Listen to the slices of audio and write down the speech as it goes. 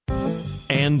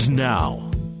And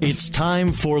now, it's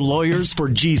time for Lawyers for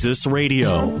Jesus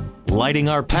Radio, lighting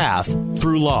our path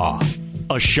through law.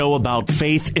 A show about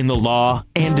faith in the law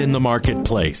and in the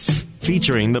marketplace,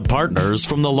 featuring the partners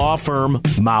from the law firm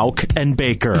Mauck and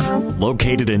Baker.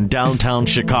 Located in downtown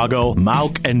Chicago,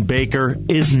 Mauck and Baker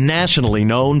is nationally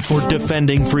known for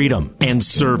defending freedom and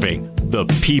serving the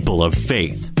people of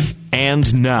faith.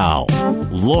 And now,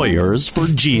 Lawyers for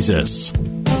Jesus.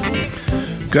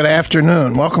 Good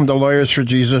afternoon. Welcome to Lawyers for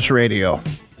Jesus Radio.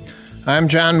 I'm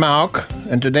John Mauck,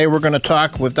 and today we're going to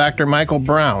talk with Dr. Michael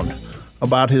Brown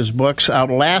about his books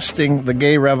Outlasting the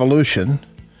Gay Revolution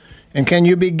and Can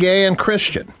You Be Gay and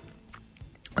Christian?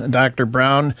 Dr.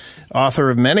 Brown, author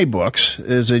of many books,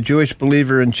 is a Jewish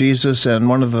believer in Jesus and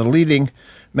one of the leading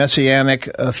Messianic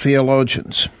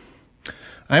theologians.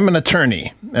 I'm an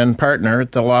attorney and partner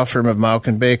at the law firm of Mauck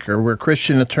and Baker. We're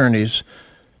Christian attorneys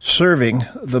serving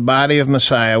the body of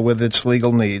Messiah with its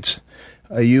legal needs.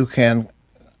 You can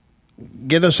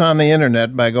get us on the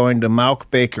internet by going to Mauck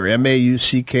Baker,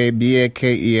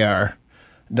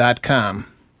 MauckBaker.com,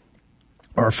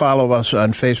 or follow us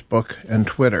on Facebook and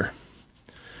Twitter.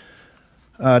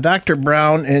 Dr.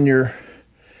 Brown, in your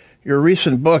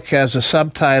recent book has a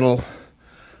subtitle,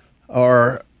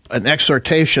 or an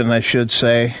exhortation, I should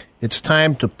say. It's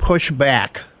time to push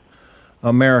back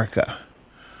America.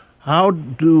 How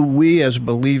do we as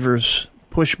believers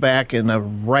push back in a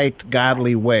right,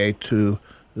 godly way to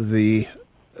the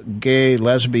gay,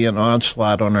 lesbian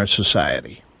onslaught on our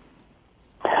society?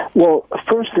 Well,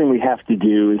 first thing we have to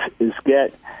do is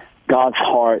get God's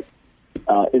heart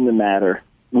in the matter,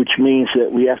 which means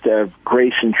that we have to have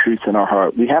grace and truth in our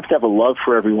heart. We have to have a love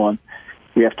for everyone.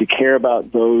 We have to care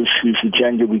about those whose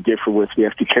agenda we differ with. We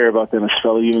have to care about them as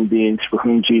fellow human beings for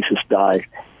whom Jesus died.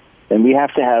 And we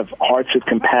have to have hearts of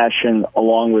compassion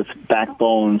along with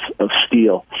backbones of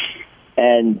steel.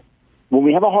 And when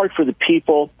we have a heart for the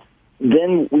people,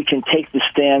 then we can take the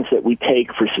stands that we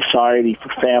take for society, for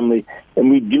family,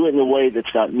 and we do it in a way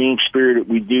that's not mean-spirited.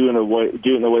 We do it in a way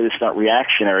that's not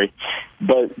reactionary.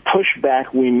 But push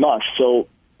back we must. So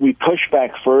we push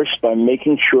back first by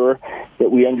making sure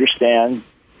that we understand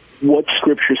what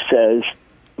Scripture says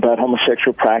about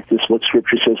homosexual practice, what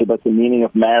Scripture says about the meaning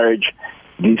of marriage,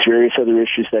 these various other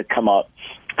issues that come up,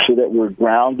 so that we're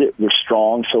grounded, we're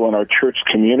strong. So in our church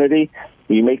community,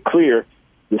 we make clear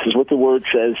this is what the Word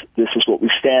says, this is what we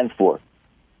stand for.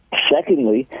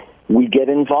 Secondly, we get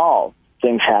involved.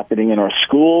 Things happening in our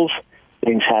schools,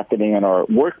 things happening in our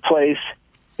workplace,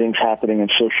 things happening in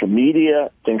social media,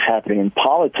 things happening in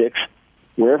politics.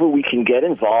 Wherever we can get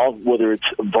involved, whether it's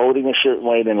voting a certain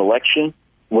way in an election,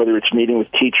 whether it's meeting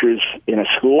with teachers in a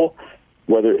school,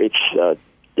 whether it's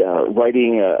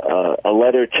writing a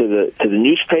letter to the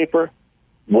newspaper,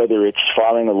 whether it's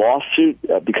filing a lawsuit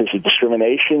because of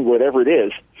discrimination, whatever it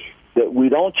is, that we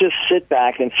don't just sit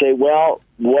back and say, well,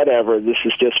 whatever, this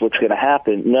is just what's going to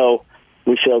happen. No,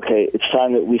 we say, okay, it's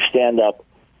time that we stand up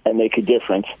and make a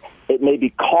difference. It may be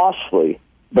costly,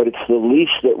 but it's the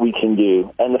least that we can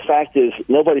do. And the fact is,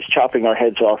 nobody's chopping our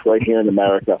heads off right here in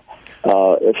America.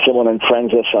 If someone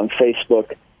unfriends us on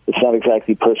Facebook, it's not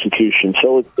exactly persecution.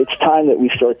 So it's time that we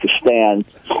start to stand.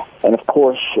 And, of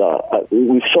course,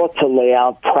 we sought to lay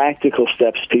out practical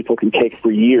steps people can take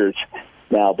for years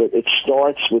now. But it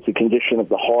starts with the condition of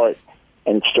the heart,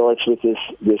 and it starts with this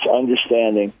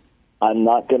understanding, I'm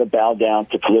not going to bow down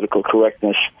to political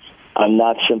correctness. I'm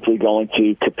not simply going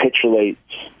to capitulate.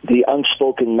 The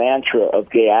unspoken mantra of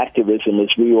gay activism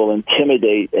is we will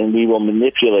intimidate and we will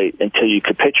manipulate until you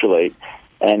capitulate.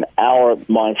 And our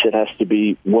mindset has to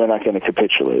be, we're not going to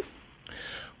capitulate.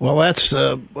 Well, that's,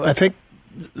 I think,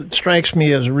 it strikes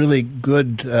me as a really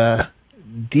good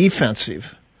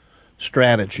defensive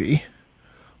strategy.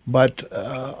 But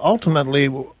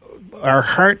ultimately, our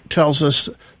heart tells us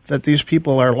that these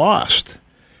people are lost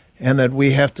and that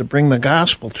we have to bring the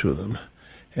gospel to them.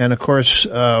 And, of course,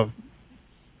 there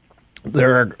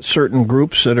are certain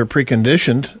groups that are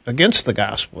preconditioned against the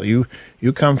gospel. You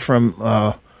come from...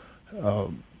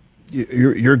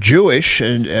 You're Jewish,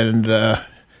 and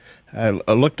I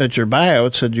looked at your bio.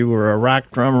 It said you were a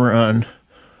rock drummer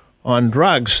on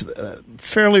drugs,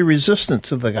 fairly resistant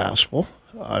to the gospel.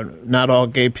 Not all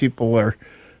gay people are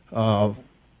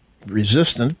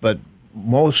resistant, but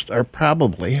most are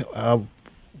probably.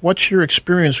 What's your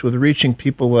experience with reaching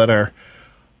people that are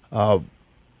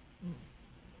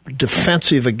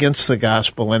defensive against the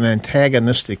gospel and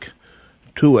antagonistic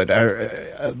to it?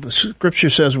 The Scripture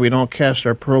says we don't cast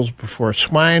our pearls before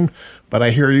swine, but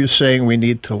I hear you saying we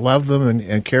need to love them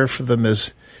and care for them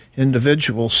as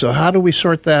individuals. So how do we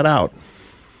sort that out?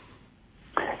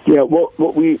 Yeah, well,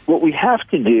 what we have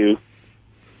to do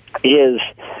is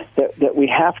that we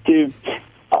have to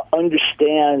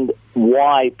understand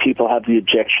why people have the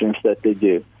objections that they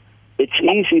do. It's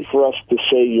easy for us to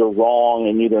say you're wrong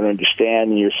and you don't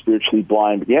understand and you're spiritually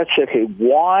blind, but you have to say, okay,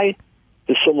 why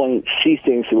does someone see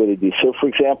things the way they do? So, for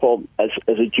example, as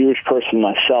a Jewish person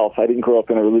myself, I didn't grow up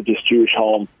in a religious Jewish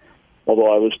home.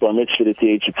 Although I was bar mitzvahed at the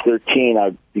age of 13,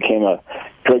 I became a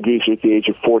drug user at the age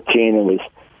of 14 and was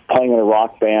playing in a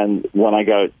rock band when I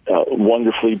got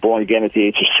wonderfully born again at the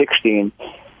age of 16.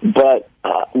 But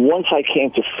once I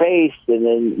came to faith, and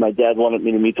then my dad wanted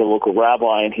me to meet the local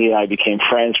rabbi, and he and I became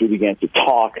friends. We began to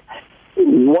talk.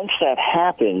 Once that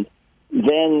happened,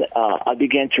 then I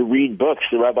began to read books.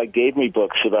 The rabbi gave me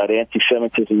books about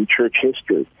anti-Semitism in church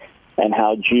history and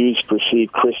how Jews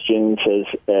perceived Christians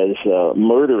as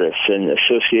murderous and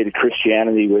associated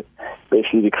Christianity with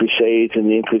basically the Crusades and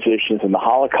the Inquisitions and the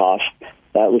Holocaust.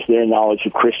 That was their knowledge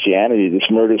of Christianity, this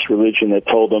murderous religion that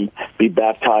told them be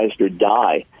baptized or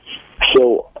die.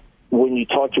 So when you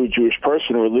talk to a Jewish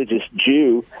person, a religious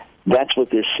Jew, that's what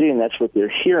they're seeing, that's what they're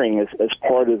hearing as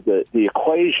part of the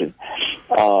equation.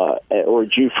 Or a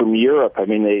Jew from Europe, I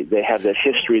mean, they have that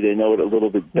history, they know it a little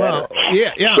bit better. Well,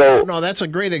 yeah. So, no, that's a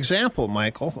great example,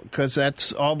 Michael, because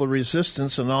that's all the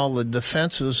resistance and all the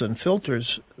defenses and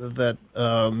filters that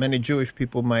many Jewish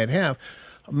people might have.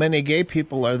 Many gay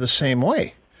people are the same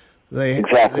way. They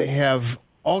have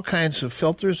all kinds of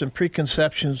filters and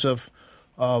preconceptions of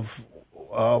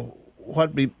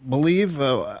what we believe.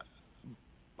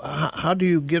 How do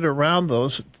you get around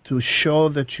those to show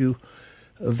that you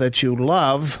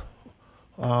love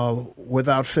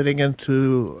without fitting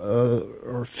into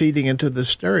or feeding into the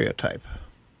stereotype?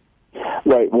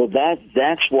 Right. Well,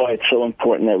 that's why it's so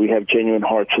important that we have genuine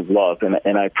hearts of love,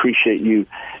 and I appreciate you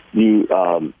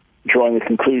drawing the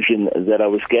conclusion that I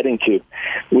was getting to,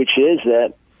 which is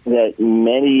that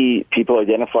many people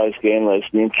identify as gay and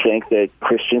lesbian think that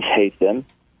Christians hate them,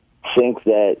 think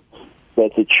that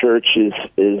the church is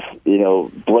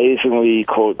blazingly,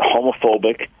 quote,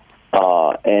 homophobic,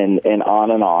 and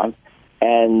on.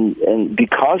 And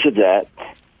because of that,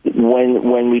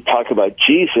 when we talk about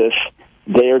Jesus,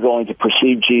 they are going to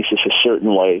perceive Jesus a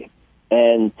certain way.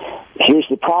 And here's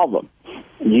the problem.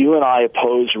 You and I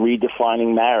oppose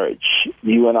redefining marriage.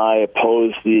 You and I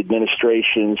oppose the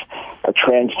administration's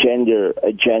transgender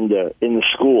agenda in the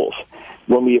schools.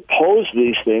 When we oppose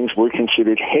these things, we're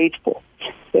considered hateful.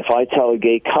 If I tell a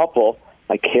gay couple,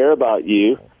 I care about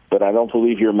you, but I don't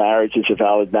believe your marriage is a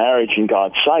valid marriage in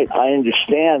God's sight, I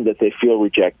understand that they feel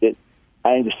rejected.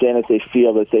 I understand that they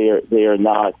feel that they are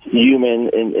not human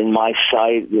in my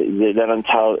sight. They're not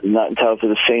entitled to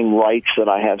the same rights that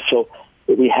I have. So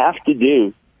what we have to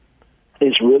do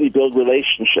is really build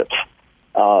relationships.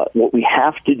 What we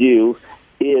have to do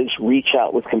is reach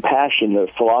out with compassion. The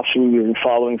philosophy we've been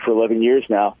following for 11 years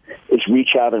now is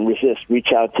reach out and resist. Reach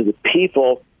out to the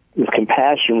people with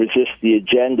compassion, resist the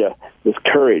agenda with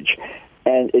courage.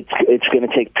 And it's going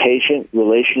to take patient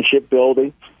relationship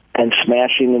building and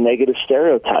smashing the negative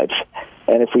stereotypes.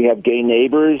 And if we have gay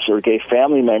neighbors or gay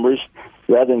family members,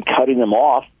 rather than cutting them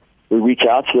off, we reach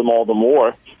out to them all the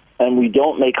more. And we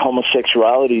don't make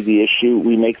homosexuality the issue.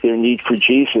 We make their need for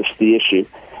Jesus the issue.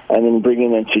 And then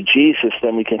bringing them to Jesus,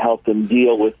 then we can help them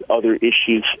deal with other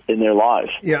issues in their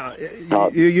lives. Yeah,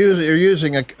 you're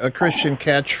using a Christian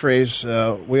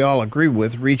catchphrase we all agree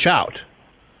with, reach out.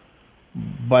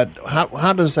 But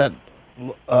how does that,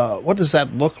 what does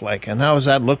that look like? And how does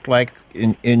that look like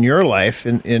in your life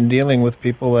in dealing with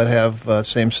people that have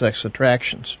same-sex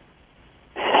attractions?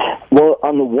 Well,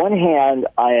 on the one hand,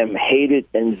 I am hated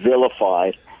and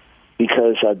vilified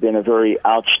because I've been a very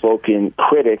outspoken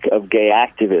critic of gay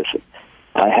activism.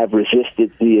 I have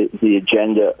resisted the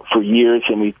agenda for years,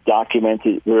 and we've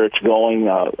documented where it's going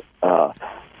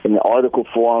in the article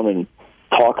form and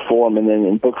talk form, and then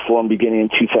in book form beginning in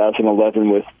 2011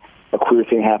 with A Queer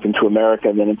Thing Happened to America,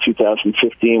 and then in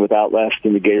 2015 with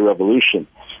Outlasting the Gay Revolution.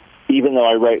 Even though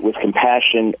I write with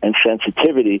compassion and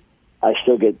sensitivity, I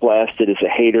still get blasted as a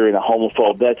hater and a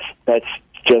homophobe. That's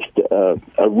just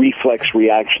a reflex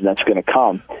reaction that's going to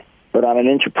come. But on an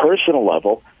interpersonal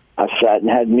level, I've sat and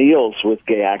had meals with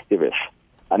gay activists.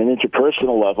 On an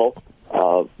interpersonal level,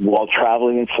 while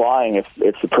traveling and flying,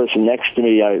 if the person next to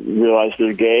me, I realize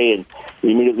they're gay and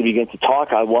we immediately begin to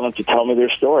talk, I want them to tell me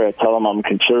their story. I tell them I'm a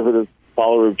conservative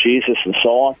follower of Jesus and so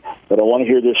on, but I want to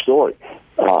hear their story.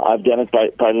 I've done it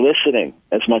by listening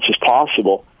as much as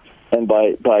possible and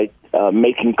by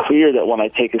making clear that when I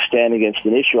take a stand against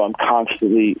an issue, I'm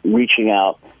constantly reaching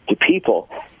out to people.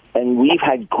 And we've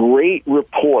had great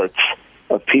reports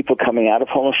of people coming out of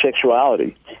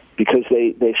homosexuality because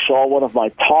they saw one of my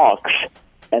talks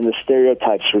and the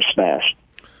stereotypes were smashed.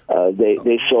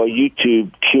 They saw a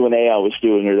YouTube Q&A I was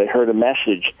doing, or they heard a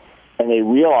message, and they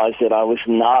realized that I was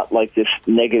not like this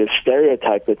negative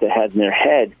stereotype that they had in their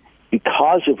head,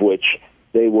 because of which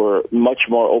they were much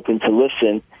more open to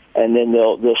listen. And then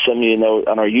they'll send me a note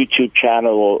on our YouTube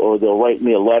channel, or they'll write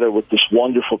me a letter with this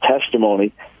wonderful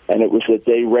testimony, and it was that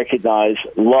they recognize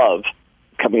love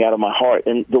coming out of my heart.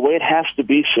 And the way it has to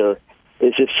be, sir,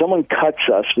 is if someone cuts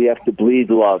us, we have to bleed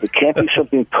love. It can't be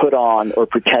something put on or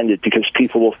pretended, because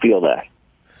people will feel that.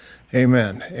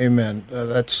 Amen. Amen.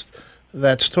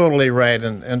 That's totally right.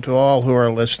 And to all who are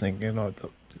listening,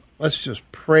 let's just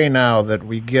pray now that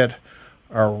we get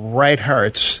our right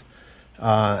hearts,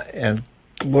 and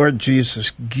Lord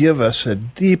Jesus, give us a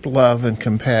deep love and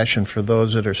compassion for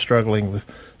those that are struggling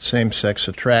with same-sex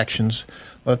attractions.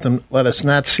 Let us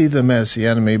not see them as the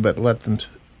enemy, but let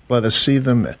us see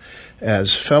them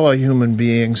as fellow human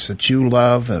beings that you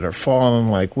love and are fallen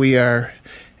like we are,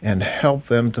 and help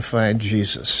them to find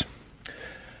Jesus.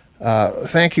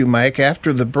 Thank you, Mike.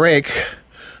 After the break,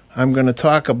 I'm going to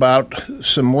talk about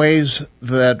some ways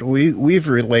that we've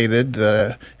related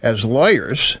as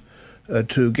lawyers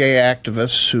to gay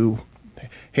activists who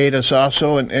hate us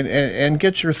also, and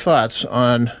get your thoughts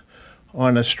on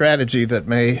a strategy that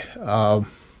may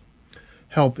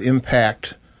help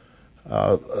impact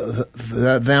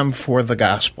them for the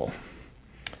gospel.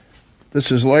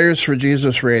 This is Lawyers for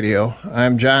Jesus Radio.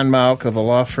 I'm John Mauck of the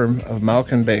law firm of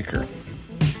Mauck & Baker.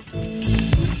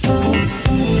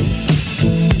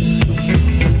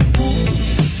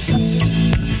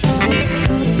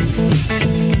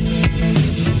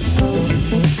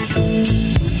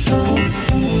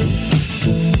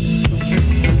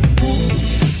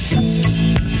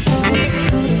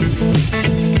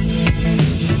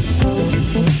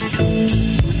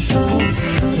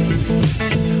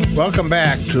 Welcome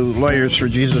back to Lawyers for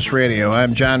Jesus Radio.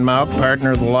 I'm John Mauck,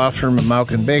 partner of the law firm of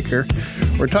Mauck & Baker.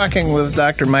 We're talking with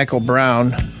Dr. Michael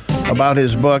Brown about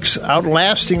his books,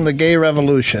 Outlasting the Gay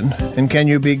Revolution and Can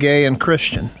You Be Gay and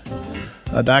Christian?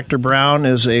 Dr. Brown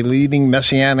is a leading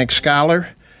Messianic scholar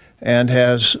and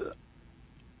has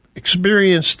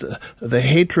experienced the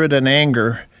hatred and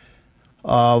anger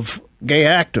of gay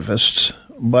activists,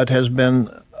 but has been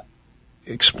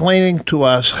explaining to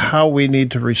us how we need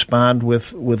to respond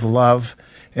with love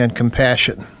and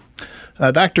compassion.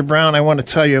 Dr. Brown, I want to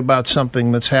tell you about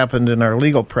something that's happened in our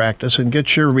legal practice and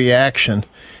get your reaction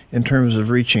in terms of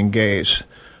reaching gays.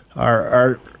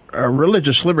 Our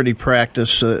religious liberty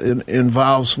practice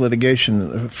involves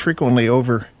litigation frequently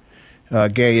over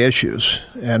gay issues,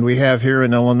 and we have here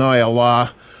in Illinois a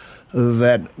law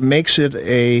that makes it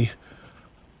a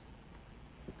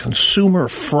consumer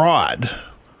fraud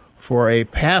for a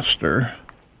pastor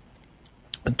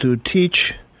to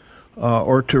teach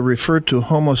or to refer to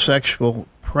homosexual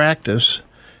practice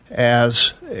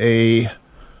as a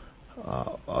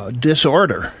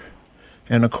disorder.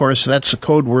 And, of course, that's a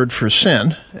code word for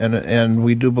sin, and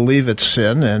we do believe it's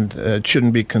sin, and it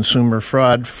shouldn't be consumer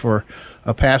fraud for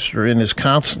a pastor in his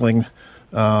counseling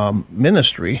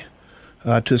ministry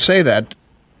to say that,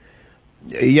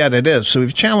 yet it is. So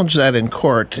we've challenged that in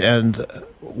court, and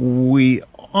we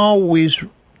always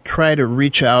try to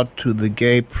reach out to the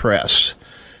gay press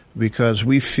because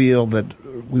we feel that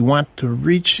we want to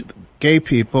reach gay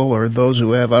people or those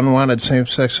who have unwanted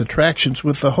same-sex attractions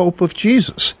with the hope of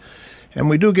Jesus. And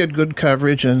we do get good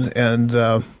coverage and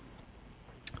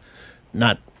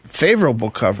not favorable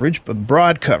coverage, but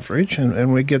broad coverage,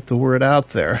 and we get the word out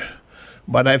there.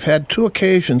 But I've had 2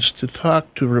 occasions to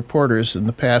talk to reporters in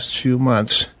the past few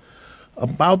months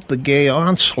about the gay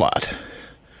onslaught,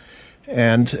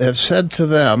 and have said to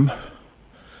them,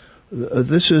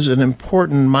 this is an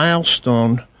important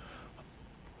milestone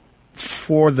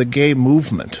for the gay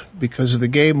movement, because the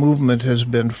gay movement has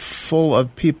been full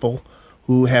of people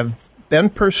who have been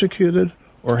persecuted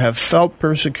or have felt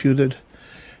persecuted,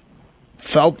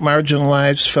 felt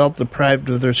marginalized, felt deprived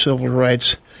of their civil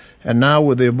rights, and now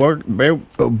with the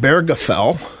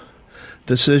Obergefell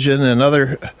decision and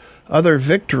other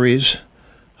victories,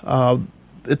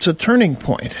 it's a turning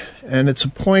point, and it's a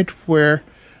point where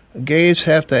gays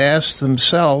have to ask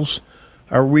themselves,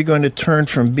 are we going to turn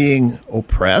from being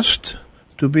oppressed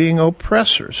to being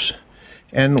oppressors?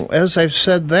 And as I've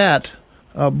said that,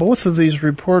 both of these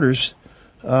reporters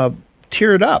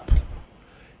teared up,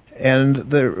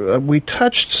 and we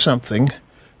touched something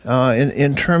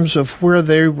in terms of where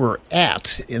they were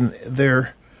at in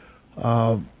their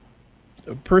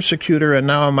persecutor, and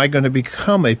now am I going to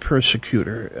become a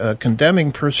persecutor,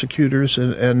 condemning persecutors,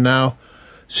 and now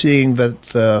seeing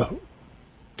that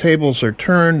tables are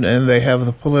turned and they have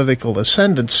the political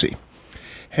ascendancy.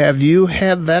 Have you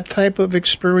had that type of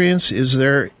experience? Is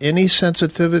there any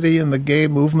sensitivity in the gay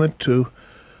movement to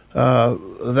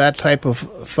that type of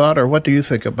thought, or what do you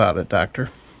think about it, Doctor?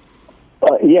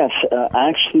 Yes,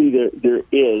 actually there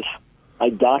is. I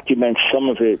document some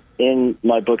of it in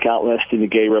my book, Outlasting the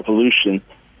Gay Revolution.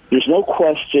 There's no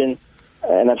question,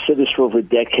 and I've said this for over a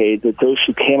decade, that those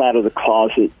who came out of the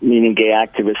closet, meaning gay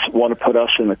activists, want to put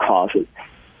us in the closet.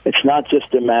 It's not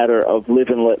just a matter of live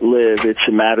and let live. It's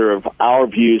a matter of our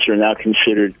views are now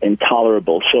considered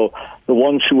intolerable. So the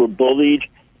ones who were bullied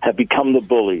have become the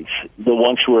bullies. The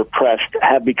ones who were oppressed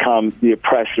have become the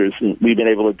oppressors. And we've been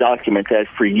able to document that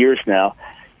for years now.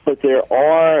 But there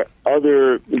are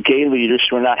other gay leaders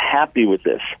who are not happy with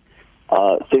this.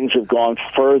 Things have gone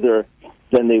further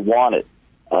than they wanted.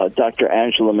 Dr.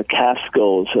 Angela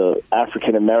McCaskill is an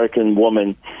African-American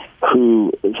woman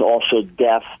who is also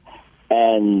deaf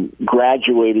and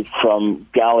graduated from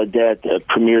Gallaudet, a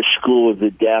premier school of the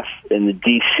deaf in the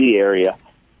D.C. area.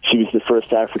 She was the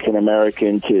first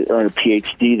African-American to earn a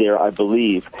Ph.D. there, I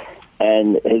believe,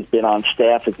 and has been on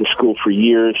staff at the school for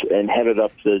years and headed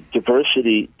up the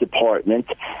diversity department,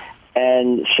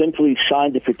 and simply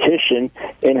signed a petition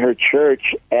in her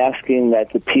church asking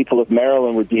that the people of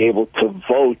Maryland would be able to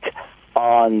vote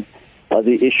on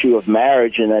the issue of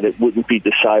marriage and that it wouldn't be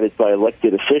decided by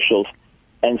elected officials.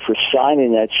 And for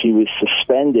signing that, she was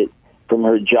suspended from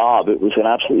her job. It was an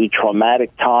absolutely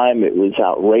traumatic time. It was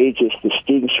outrageous. The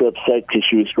students were upset because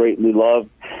she was greatly loved.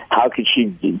 How could she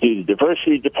do the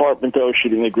diversity department, though? She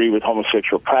didn't agree with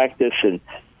homosexual practice, and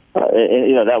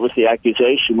you know, that was the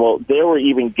accusation. Well, there were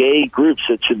even gay groups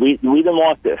that said, we didn't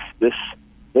want this. This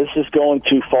is going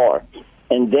too far.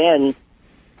 And then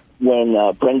when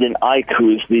Brendan Eich,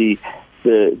 who is the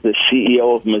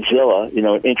CEO of Mozilla, you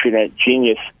know, an internet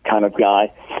genius kind of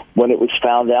guy, when it was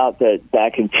found out that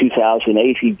back in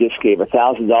 2008 he just gave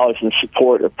 $1,000 in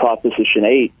support of Proposition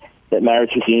 8, that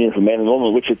marriage is a union for man and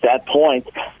woman, which at that point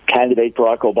candidate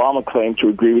Barack Obama claimed to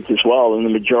agree with as well, and the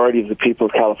majority of the people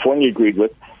of California agreed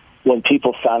with. When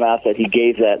people found out that he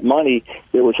gave that money,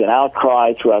 there was an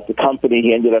outcry throughout the company.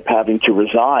 He ended up having to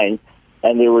resign,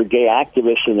 and there were gay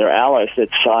activists and their allies that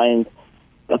signed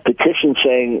a petition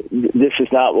saying this is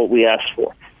not what we asked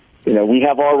for. You know, we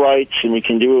have our rights and we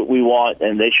can do what we want,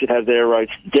 and they should have their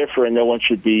rights to differ, and no one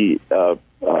should be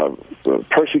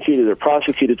persecuted or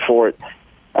prosecuted for it.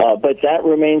 But that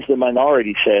remains the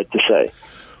minority, sad to say.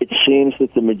 It seems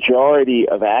that the majority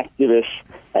of activists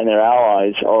and their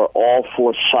allies are all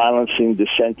for silencing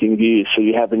dissenting views. So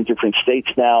you have in different states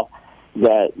now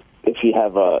that if you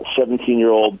have a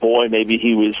 17-year-old boy, maybe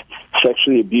he was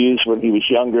sexually abused when he was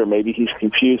younger, maybe he's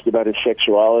confused about his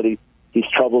sexuality, he's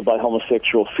troubled by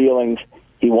homosexual feelings,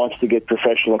 he wants to get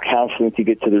professional counseling to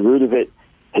get to the root of it,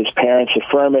 his parents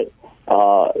affirm it.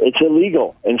 It's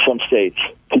illegal in some states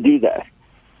to do that.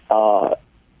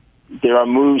 There are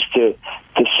moves to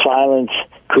silence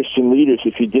Christian leaders.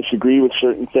 If you disagree with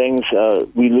certain things,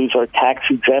 we lose our tax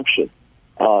exemption.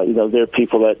 You know, there are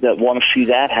people that want to see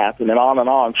that happen, and on and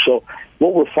on. So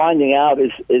what we're finding out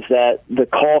is that the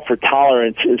call for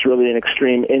tolerance is really an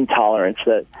extreme intolerance,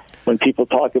 that when people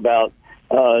talk about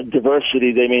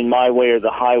diversity, they mean my way or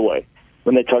the highway.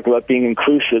 When they talk about being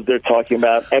inclusive, they're talking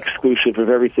about exclusive of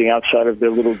everything outside of their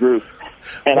little group.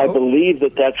 And I believe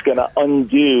that that's going to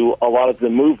undo a lot of the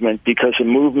movement, because a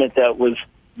movement that was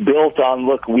built on,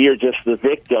 look, we are just the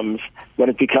victims, when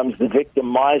it becomes the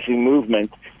victimizing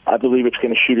movement, I believe it's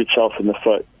going to shoot itself in the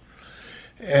foot.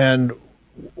 And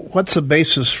what's the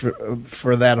basis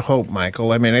for that hope,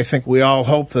 Michael? I mean, I think we all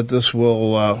hope that this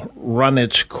will run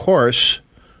its course,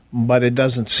 but it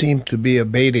doesn't seem to be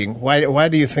abating. Why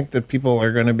do you think that people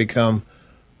are going to become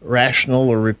rational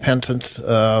or repentant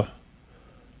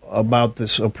about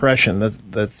this oppression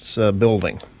that's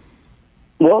building?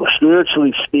 Well,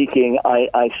 spiritually speaking,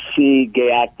 I see gay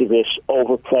activists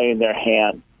overplaying their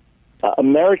hand.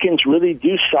 Americans really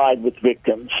do side with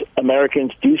victims.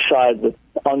 Americans do side with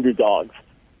underdogs.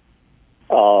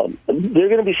 There are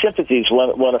going to be sympathies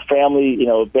when a family, you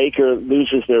know, a baker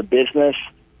loses their business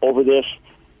over this,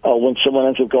 when someone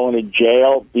ends up going to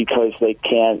jail because they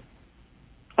can't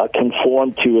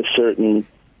conform to a certain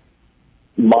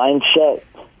mindset.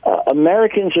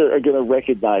 Americans are going to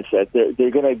recognize that.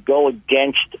 They're going to go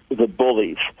against the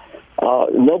bullies.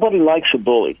 Nobody likes a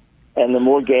bully. And the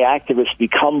more gay activists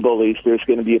become bullies, there's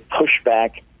going to be a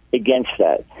pushback against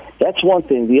that. That's one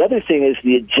thing. The other thing is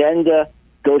the agenda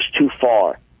goes too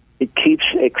far. It keeps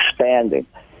expanding.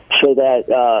 So that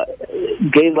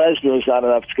gay lesbian is not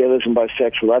enough, it's gay lesbian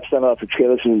bisexual. That's not enough, it's gay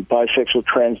lesbian bisexual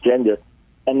transgender.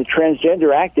 And the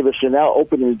transgender activists are now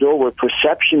opening the door where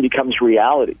perception becomes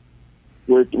reality.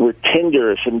 Where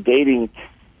Tinder, some dating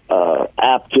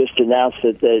app just announced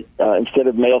that instead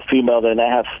of male-female, they now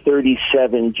have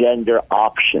 37 gender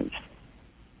options.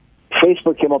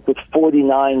 Facebook came up with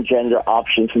 49 gender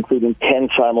options, including 10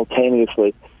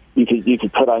 simultaneously you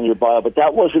could put on your bio. But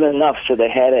that wasn't enough, so they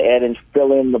had to add and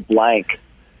fill in the blank.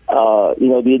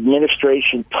 The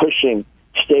administration pushing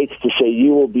states to say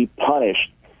you will be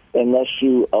punished unless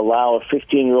you allow a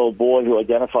 15-year-old boy who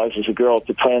identifies as a girl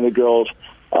to play in the girls'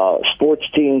 sports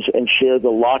teams and share the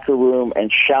locker room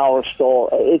and shower stall.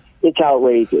 It's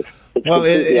outrageous. It's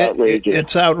outrageous.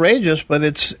 It's outrageous, but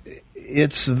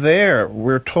it's there.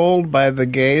 We're told by the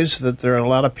gays that there are a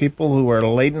lot of people who are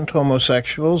latent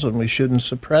homosexuals and we shouldn't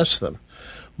suppress them.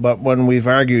 But when we've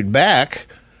argued back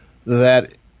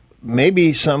that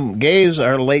maybe some gays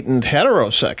are latent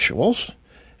heterosexuals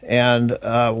and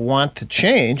want to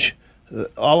change,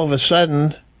 all of a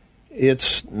sudden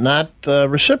it's not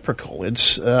reciprocal.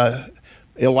 It's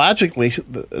illogically,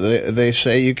 they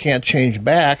say you can't change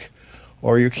back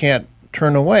or you can't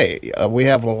turn away. We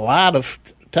have a lot of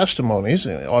testimonies.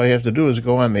 All you have to do is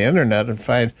go on the internet and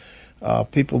find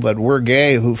people that were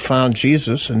gay who found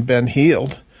Jesus and been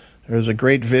healed. There's a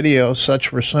great video,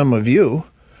 Such Were Some of You,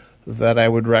 that I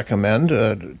would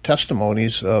recommend,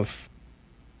 testimonies of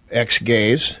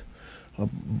ex-gays,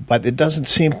 but it doesn't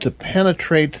seem to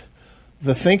penetrate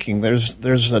the thinking.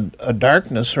 There's a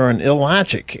darkness or an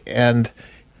illogic, and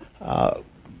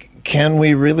can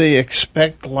we really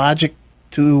expect logic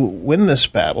to win this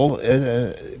battle?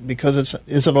 Because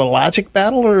is it a logic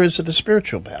battle or is it a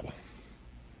spiritual battle?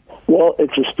 Well,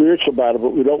 it's a spiritual battle,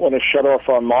 but we don't want to shut off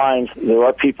our minds. There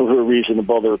are people who are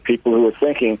reasonable. There are people who are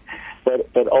thinking.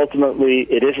 But ultimately,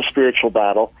 it is a spiritual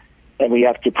battle, and we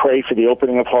have to pray for the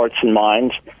opening of hearts and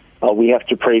minds. We have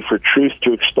to pray for truth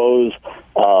to expose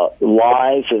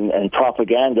lies and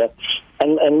propaganda.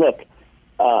 And look,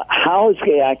 how has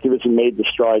gay activism made the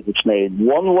strides it's made?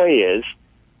 One way is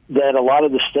that a lot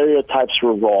of the stereotypes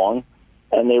were wrong,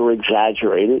 and they were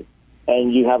exaggerated.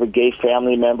 And you have a gay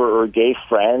family member or a gay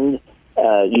friend,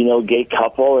 gay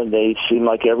couple, and they seem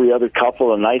like every other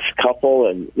couple, a nice couple,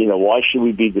 and, why should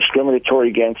we be discriminatory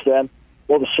against them?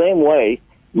 Well, the same way,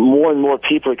 more and more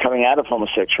people are coming out of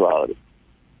homosexuality.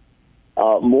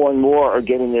 More and more are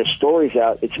getting their stories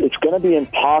out. It's going to be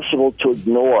impossible to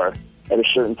ignore at a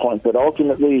certain point, but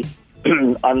ultimately,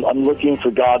 I'm looking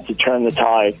for God to turn the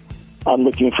tide. I'm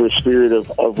looking for a spirit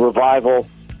of revival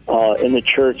in the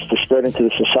church to spread into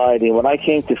the society. And when I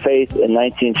came to faith in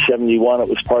 1971, it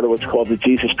was part of what's called the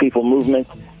Jesus People Movement,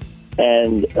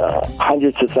 and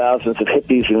hundreds of thousands of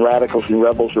hippies and radicals and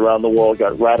rebels around the world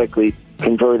got radically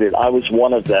converted. I was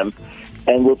one of them,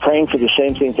 and we're praying for the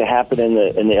same thing to happen in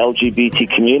the LGBT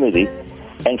community,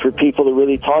 and for people to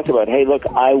really talk about, hey, look,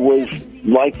 I was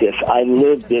like this. I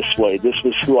lived this way. This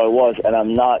was who I was, and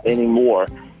I'm not anymore.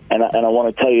 And I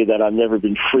want to tell you that I've never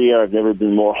been freer, I've never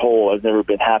been more whole, I've never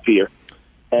been happier.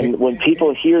 And when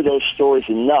people hear those stories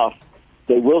enough,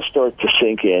 they will start to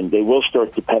sink in, they will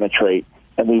start to penetrate,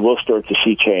 and we will start to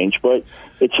see change. But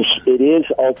it is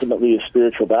ultimately a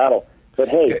spiritual battle. But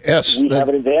hey, we have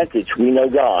an advantage. We know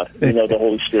God. We know the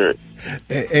Holy Spirit.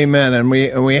 Amen. And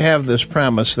we have this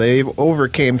promise. They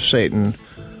overcame Satan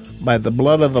by the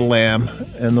blood of the Lamb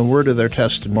and the word of their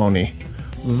testimony.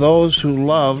 Those who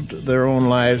loved their own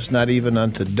lives, not even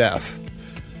unto death.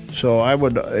 So I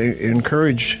would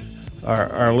encourage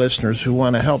our listeners who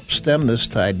want to help stem this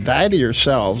tide, die to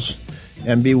yourselves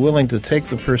and be willing to take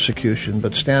the persecution,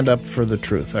 but stand up for the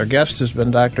truth. Our guest has been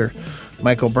Dr.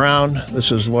 Michael Brown.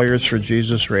 This is Lawyers for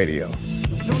Jesus Radio.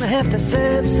 You're going to have to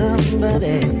serve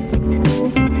somebody.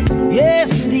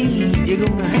 Yes, indeed, you're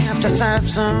going to have to serve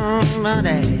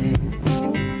somebody.